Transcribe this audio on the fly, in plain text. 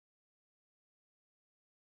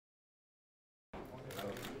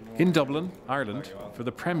In Dublin, Ireland, for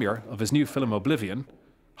the premiere of his new film Oblivion,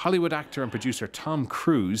 Hollywood actor and producer Tom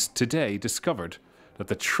Cruise today discovered that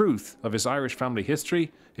the truth of his Irish family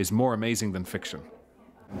history is more amazing than fiction.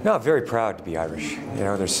 No, I'm very proud to be Irish. You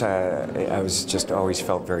know, I was just always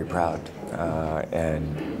felt very proud,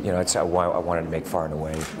 and you know, I wanted to make Far and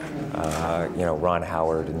Away. You know, Ron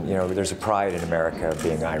Howard, and you know, there's a pride in America of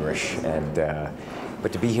being Irish, and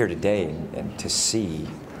but to be here today and to see,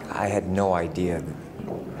 I had no idea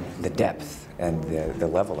the depth and the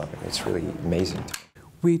level of it. It's really amazing.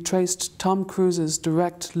 We traced Tom Cruise's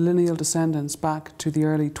direct lineal descendants back to the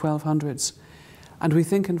early 1200s. And we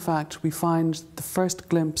think, in fact, we find the first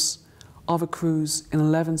glimpse of a Cruise in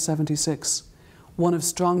 1176, one of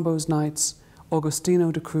Strongbow's knights,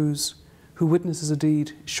 Augustino de Cruz, who witnesses a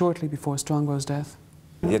deed shortly before Strongbow's death.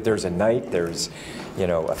 There's a knight, there's, you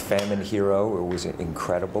know, a famine hero. It was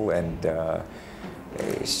incredible, and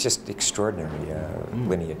it's just extraordinary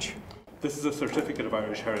lineage. This is a certificate of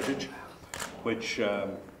Irish heritage, which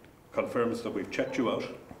confirms that we've checked you out,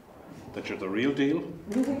 that you're the real deal.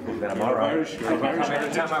 I'm all right. Irish, you're of Irish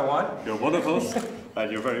heritage. Anytime I want. You're one of us,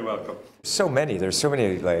 and you're very welcome. There's so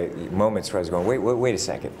many like moments where I was going, wait a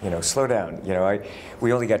second, you know, slow down. You know,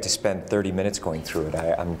 we only got to spend 30 minutes going through it.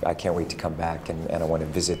 I can't wait to come back, and I want to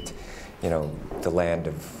visit, you know, the land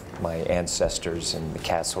of my ancestors and the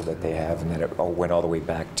castle that they have, and then it all went all the way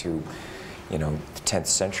back to, you know, the 10th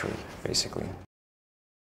century, basically.